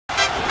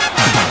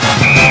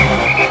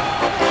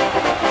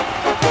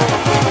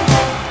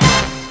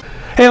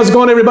how's it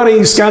going,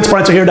 everybody? Scott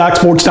Spreitzer here,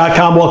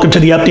 DocSports.com. Welcome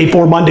to the update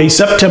for Monday,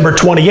 September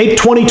 28th,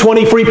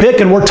 2020 free pick,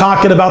 and we're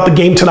talking about the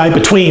game tonight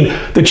between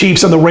the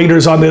Chiefs and the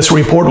Raiders on this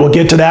report. We'll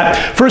get to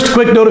that. First, a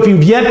quick note, if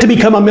you've yet to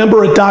become a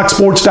member at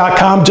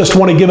DocSports.com, just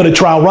want to give it a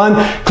trial run,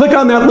 click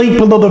on that link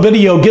below the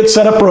video, get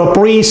set up for a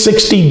free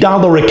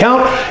 $60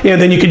 account,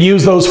 and then you can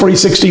use those free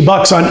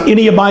 $60 on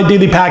any of my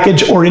daily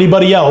package or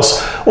anybody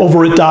else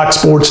over at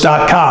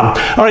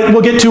DocSports.com. All right,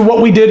 we'll get to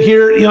what we did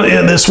here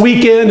this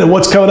weekend and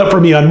what's coming up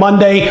for me on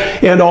Monday,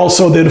 and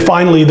also then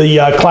finally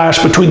the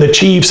clash between the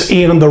Chiefs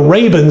and the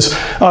Ravens.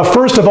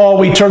 First of all,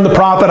 we turned the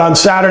profit on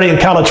Saturday in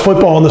college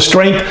football on the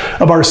strength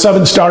of our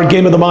 7-star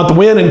game of the month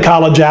win in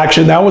college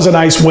action. That was a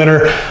nice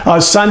winner.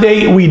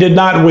 Sunday, we did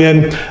not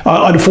win.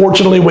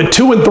 Unfortunately, went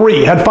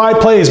 2-3. Had 5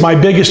 plays, my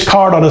biggest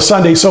card on a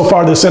Sunday so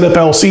far this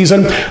NFL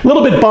season. A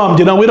little bit bummed.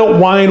 We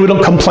don't whine, we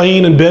don't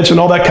complain and bitch and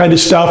all that kind of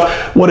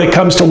stuff when it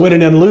comes to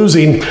winning and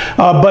losing.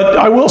 But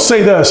I will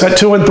say this, at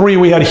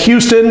 2-3, we had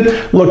Houston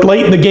look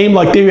late in the game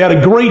like they had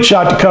a great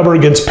shot to cover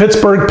against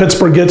Pittsburgh.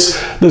 Pittsburgh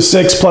gets the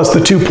 6 plus the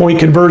 2-point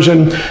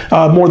conversion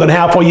more than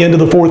halfway into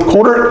the fourth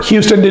quarter.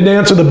 Houston didn't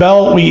answer the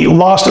bell. We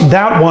lost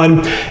that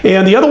one.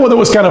 And the other one that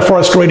was kind of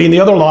frustrating, the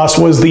other loss,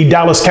 was the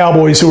Dallas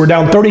Cowboys, who were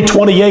down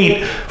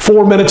 30-28,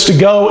 4 minutes to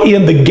go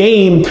in the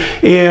game.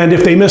 And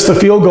if they miss the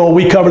field goal,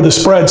 we cover the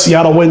spread.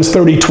 Seattle wins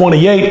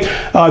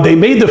 30-28. They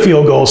made the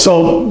field goal.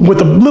 So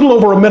with a little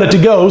over a minute to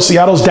go,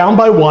 Seattle's down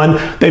by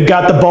 1. They've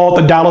got the ball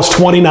at the Dallas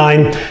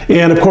 29.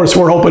 And of course,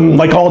 we're hoping,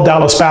 like all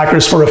Dallas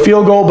backers, for a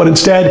field goal, but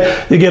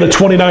instead you get a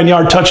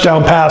 29-yard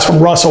touchdown pass from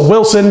Russell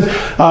Wilson.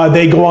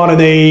 They go on and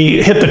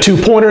they hit the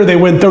 2-pointer. They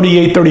win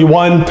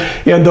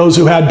 38-31, and those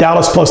who had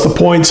Dallas plus the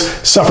points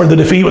suffered the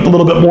defeat with a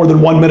little bit more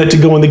than 1 minute to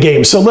go in the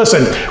game. So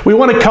listen, we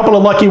won a couple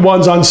of lucky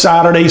ones on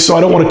Saturday, so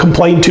I don't want to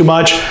complain too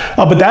much,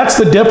 but that's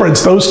the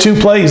difference, those 2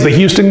 plays, the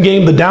Houston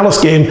game, the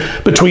Dallas game,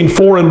 between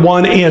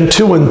 4-1 and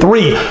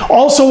 2-3.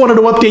 Also wanted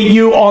to update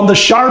you on the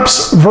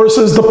Sharps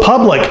versus the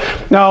Public.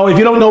 Now, if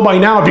you don't know by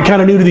now, if you're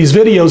kind of new to these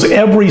videos,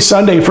 every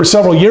Sunday for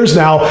several years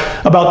now,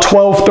 about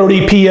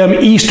 12:30 p.m.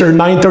 Eastern,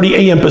 9:30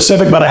 a.m.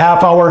 Pacific, about a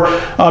half hour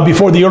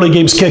before the early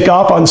games kick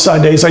off on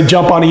Sundays, I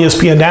jump on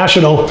ESPN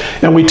National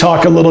and we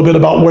talk a little bit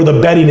about where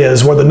the betting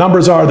is, where the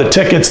numbers are, the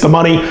tickets, the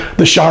money,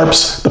 the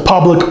Sharps, the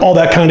Public, all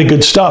that kind of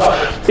good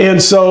stuff.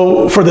 And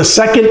so for the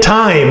second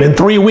time in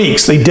 3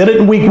 weeks, they did it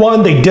in week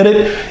 1, they did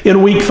it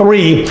in week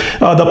 3,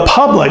 the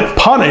Public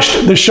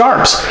punished the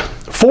Sharps.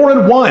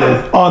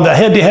 4-1 on the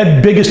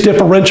head-to-head biggest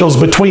differentials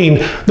between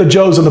the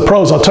Joes and the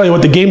Pros. I'll tell you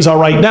what the games are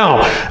right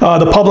now.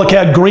 The Public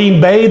had Green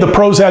Bay. The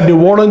Pros had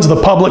New Orleans.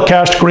 The Public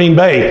cashed Green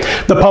Bay.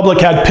 The Public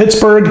had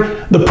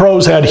Pittsburgh. The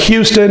Pros had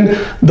Houston.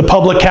 The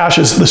Public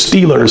cashes the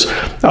Steelers.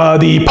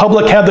 The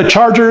Public had the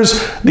Chargers.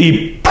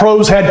 The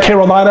Pros had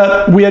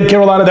Carolina. We had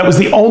Carolina. That was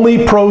the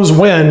only Pros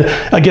win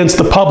against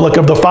the Public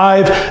of the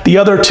 5. The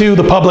other 2,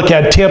 the Public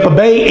had Tampa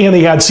Bay and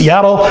they had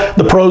Seattle.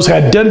 The Pros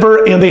had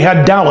Denver and they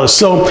had Dallas.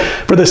 So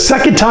for the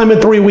second time in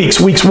 3 weeks,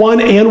 weeks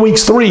 1 and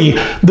weeks 3,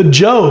 the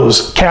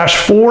Joes cashed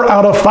 4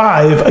 out of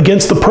 5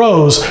 against the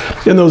Pros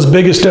in those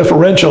biggest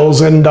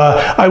differentials. And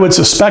I would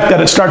suspect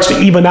that it starts to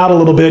even out a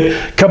little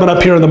bit coming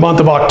up here in the month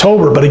of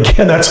October. But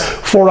again, that's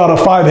 4 out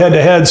of 5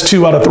 head-to-heads,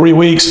 2 out of 3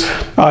 weeks.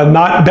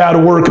 Not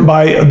bad work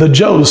by the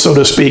Joes, so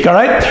to speak. All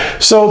right.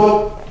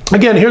 So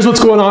again, here's what's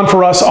going on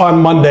for us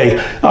on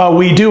Monday.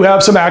 We do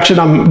have some action.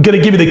 I'm going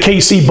to give you the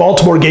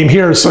KC-Baltimore game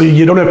here, so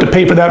you don't have to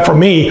pay for that from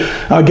me.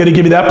 I'm going to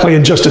give you that play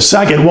in just a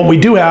second. What we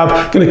do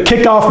have, going to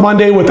kick off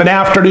Monday with an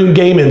afternoon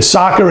game in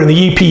soccer in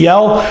the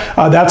EPL.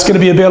 That's going to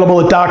be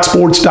available at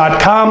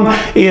DocSports.com.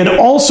 And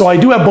also, I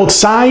do have both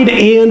side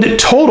and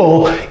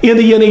total in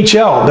the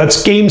NHL.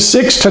 That's Game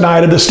 6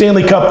 tonight of the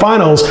Stanley Cup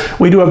Finals.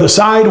 We do have the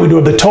side, we do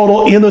have the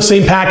total in the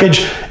same package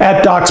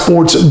at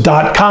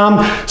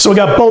DocSports.com. So we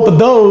got both of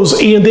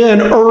those, and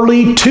then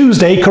early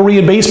Tuesday,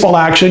 Korean baseball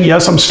action.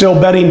 Yes, I'm still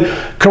betting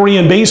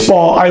Korean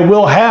baseball. I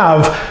will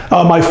have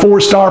my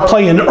 4-star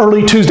play in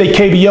early Tuesday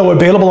KBO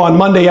available on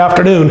Monday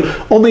afternoon.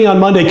 Only on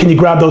Monday can you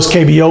grab those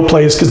KBO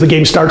plays because the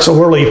game starts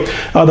so early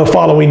the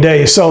following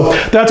day. So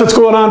that's what's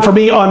going on for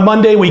me on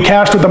Monday. We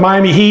cashed with the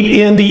Miami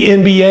Heat in the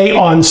NBA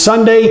on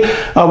Sunday.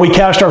 We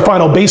cashed our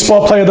final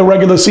baseball play of the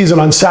regular season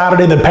on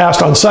Saturday, then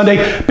passed on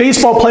Sunday.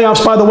 Baseball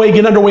playoffs, by the way,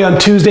 get underway on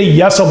Tuesday.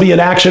 Yes, I'll be in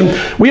action.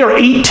 We are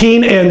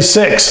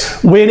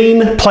 18-6.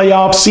 Winning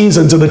playoff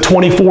seasons in the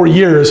 24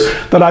 years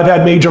that I've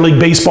had Major League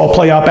Baseball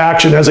playoff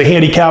action as a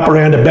handicapper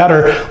and a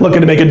bettor,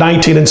 looking to make it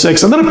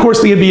 19-6. And then, of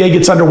course, the NBA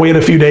gets underway in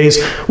a few days.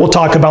 We'll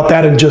talk about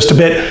that in just a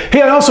bit.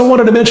 Hey, I also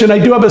wanted to mention I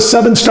do have a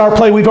 7-star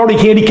play. We've already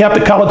handicapped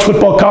the college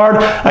football card.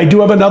 I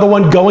do have another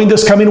one going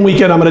this coming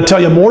weekend. I'm going to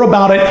tell you more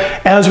about it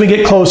as we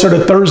get closer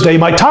to Thursday.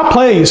 My top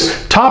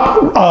plays,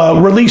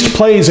 released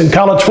plays in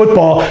college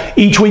football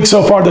each week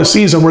so far this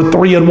season were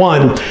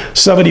 3-1,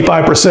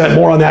 75%.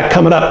 More on that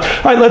coming up.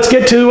 All right, let's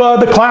get to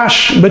the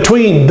clash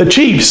between the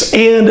Chiefs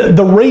and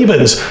the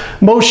Ravens.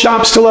 Most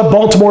shops still have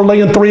Baltimore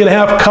laying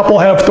 3.5. Couple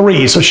have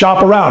 3, so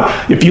shop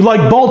around. If you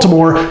like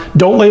Baltimore,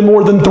 don't lay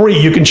more than 3.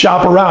 You can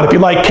shop around. If you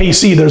like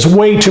KC, there's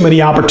way too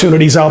many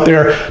opportunities out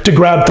there to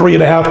grab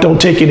 3.5. Don't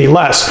take any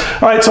less.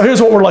 All right, so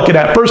here's what we're looking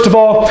at. First of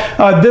all,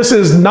 this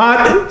is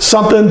not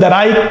something that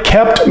I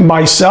kept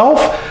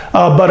myself,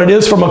 but it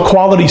is from a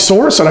quality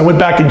source, and I went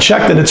back and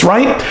checked that it's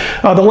right.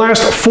 The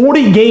last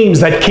 40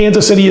 games that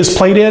Kansas City has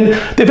played in,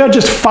 they've had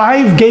just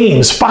 5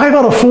 games, 5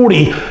 out of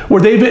 40,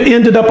 where they've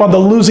ended up on the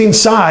losing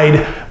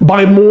side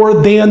by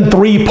more than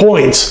 3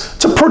 points.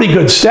 It's a pretty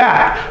good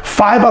stat.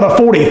 5 out of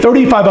 40,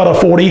 35 out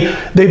of 40,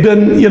 they've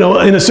been,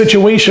 in a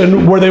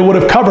situation where they would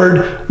have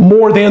covered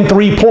more than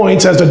 3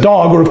 points as a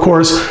dog, or of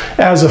course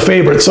as a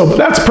favorite. So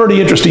that's a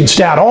pretty interesting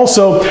stat.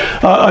 Also,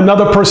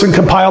 another person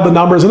compiled the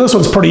numbers, and this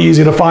one's pretty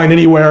easy to find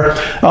anywhere,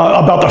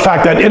 about the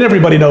fact that, and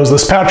everybody knows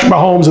this, Patrick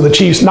Mahomes of the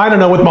Chiefs,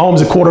 9-0 with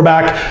Mahomes at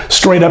quarterback,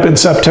 straight up in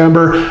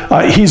September.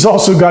 He's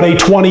also got a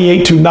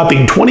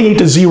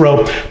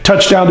 28-0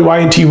 touchdown to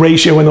INT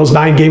ratio in those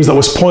 9 games that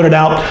was pointed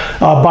out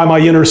by my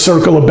inner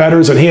circle of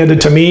bettors and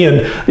handed to me, and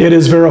it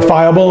is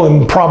verifiable.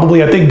 And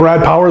probably, I think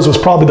Brad Powers was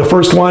probably the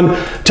first one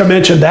to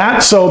mention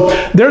that. So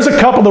there's a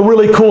couple of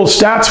really cool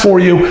stats for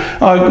you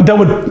that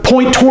would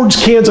point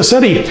towards Kansas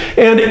City.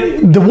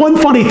 And the one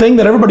funny thing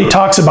that everybody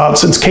talks about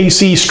since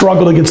KC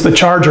struggled against the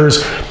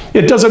Chargers,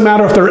 it doesn't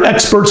matter if they're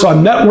experts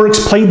on networks,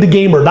 played the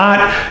game or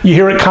not, you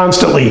hear it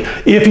constantly.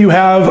 If you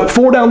have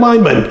 4 down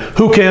linemen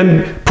who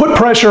can put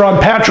pressure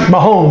on Patrick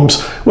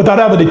Mahomes without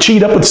having to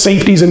cheat up with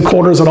safeties and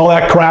corners and all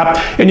that crap,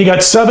 and you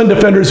got 7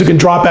 defenders who can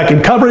drop back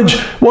in coverage,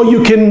 well,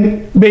 you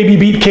can maybe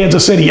beat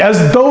Kansas City,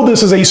 as though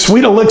this is a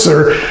sweet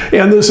elixir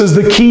and this is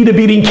the key to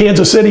beating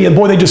Kansas City. And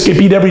boy, they just get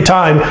beat every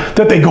time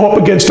that they go up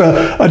against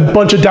a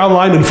bunch of down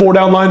linemen, 4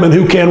 down linemen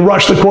who can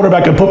rush the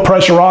quarterback and put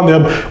pressure on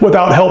them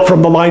without help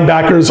from the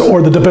linebackers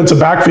or the defensive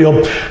backfield.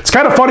 It's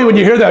kind of funny when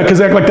you hear that, because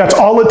they act like that's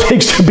all it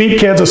takes to beat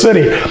Kansas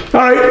City.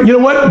 All right, you know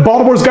what?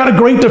 Baltimore's got a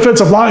great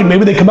defensive line.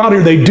 Maybe they come out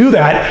here, they do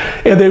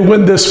that, and they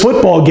win this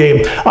football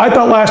game. I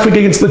thought last week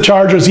against the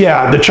Chargers,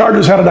 the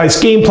Chargers had a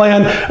nice game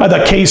plan. I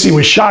thought Casey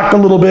was shocked a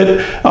little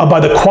bit by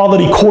the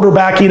quality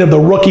quarterbacking of the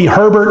rookie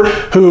Herbert,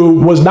 who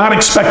was not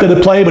expected to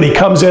play, but he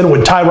comes in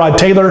when Tyrod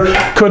Taylor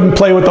couldn't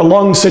play with the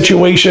lung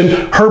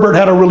situation. Herbert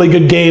had a really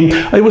good game.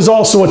 It was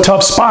also a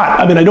tough spot.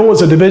 I mean, I know it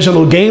was a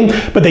divisional game,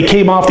 but they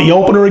came off the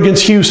opener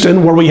against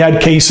Houston, where we had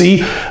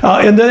KC,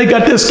 and then they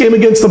got this game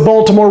against the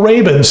Baltimore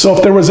Ravens. So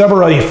if there was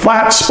ever a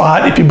flat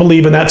spot, if you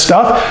believe in that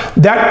stuff,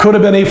 that could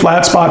have been a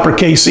flat spot for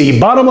KC.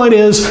 Bottom line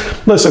is,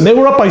 listen, they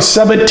were up by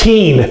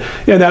 17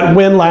 in that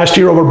win last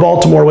year over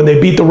Baltimore when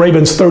they beat the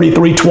Ravens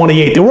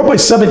 33-28. They were up by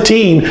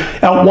 17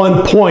 at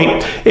one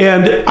point,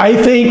 and I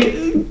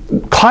think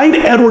Clyde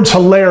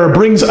Edwards-Helaire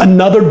brings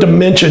another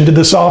dimension to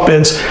this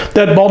offense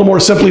that Baltimore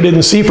simply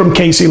didn't see from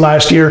KC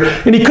last year,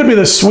 and he could be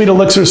the sweet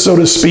elixir, so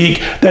to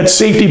speak, that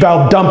safety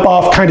valve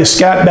dump-off kind of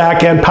scat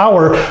backhand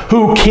power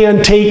who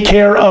can take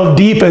care of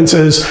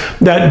defenses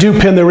that do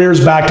pin their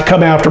ears back to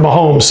come after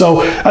Mahomes.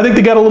 So I think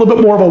they got a little bit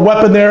more of a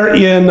weapon there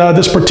in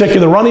this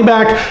particular running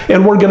back,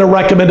 and we're going to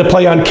recommend to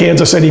play on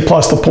Kansas City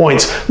plus the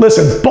points.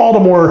 Listen,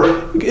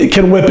 Baltimore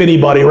can whip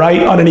anybody,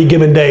 right, on any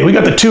given day. We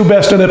got the 2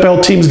 best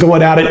NFL teams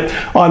going at it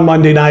on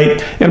Monday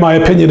night, and my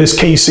opinion is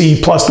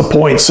KC plus the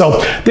points.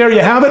 So there you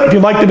have it. If you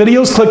like the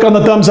videos, click on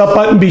the thumbs up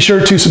button. Be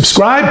sure to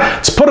subscribe.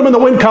 Let's put them in the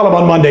win column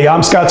on Monday.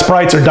 I'm Scott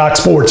Spreitzer,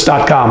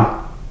 DocSports.com.